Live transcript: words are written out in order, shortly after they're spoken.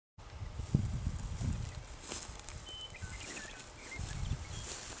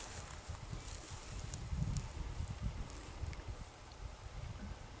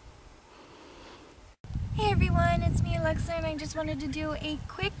Alexa, and I just wanted to do a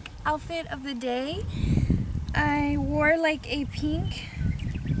quick outfit of the day. I wore like a pink,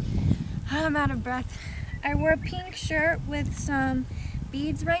 I'm out of breath. I wore a pink shirt with some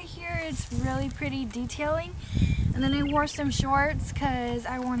beads right here. It's really pretty detailing. And then I wore some shorts because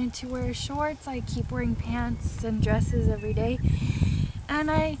I wanted to wear shorts. I keep wearing pants and dresses every day. And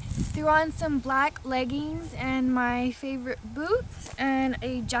I threw on some black leggings and my favorite boots and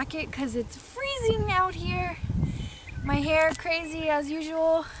a jacket because it's freezing out here. My hair crazy as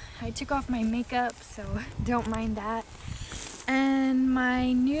usual. I took off my makeup, so don't mind that. And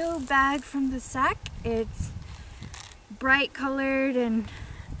my new bag from the Sack, it's bright colored and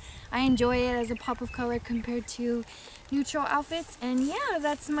I enjoy it as a pop of color compared to neutral outfits. And yeah,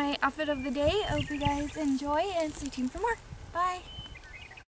 that's my outfit of the day. I hope you guys enjoy and stay tuned for more. Bye!